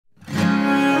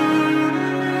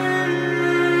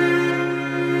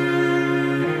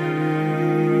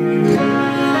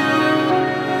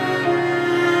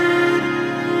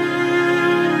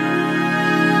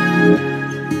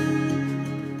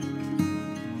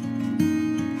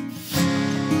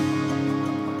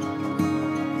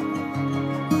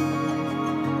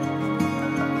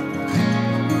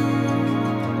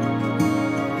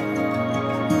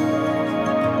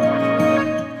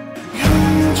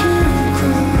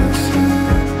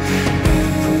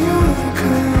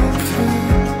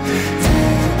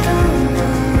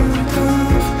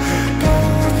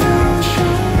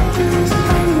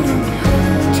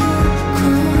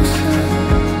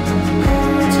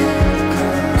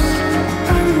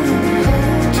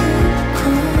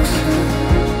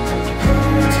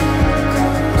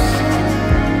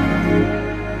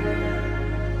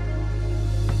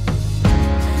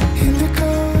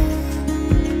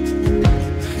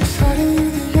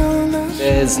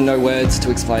There's no words to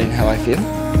explain how I feel.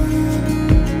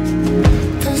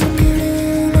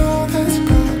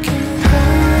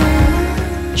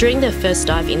 During their first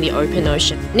dive in the open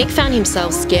ocean, Nick found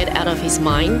himself scared out of his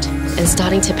mind and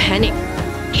starting to panic.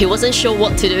 He wasn't sure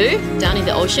what to do down in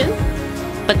the ocean,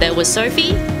 but there was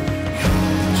Sophie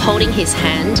holding his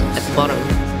hand at the bottom.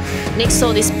 Nick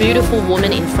saw this beautiful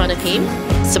woman in front of him,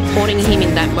 supporting him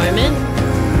in that moment.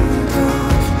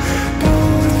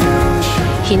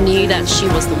 He knew that she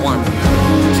was the one.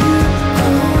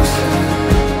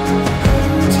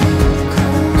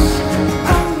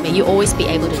 May you always be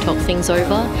able to talk things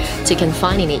over, to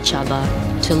confide in each other,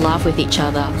 to laugh with each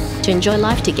other, to enjoy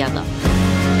life together.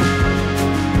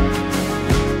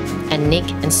 And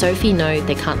Nick and Sophie know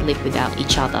they can't live without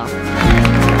each other.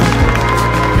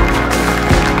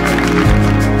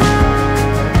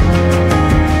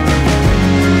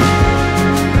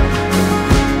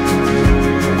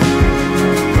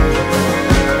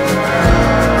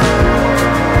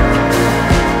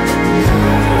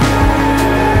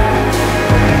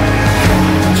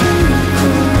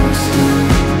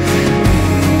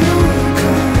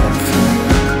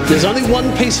 There's only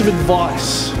one piece of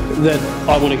advice that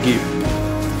I want to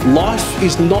give. Life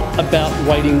is not about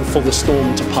waiting for the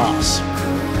storm to pass.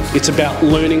 It's about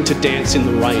learning to dance in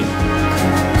the rain.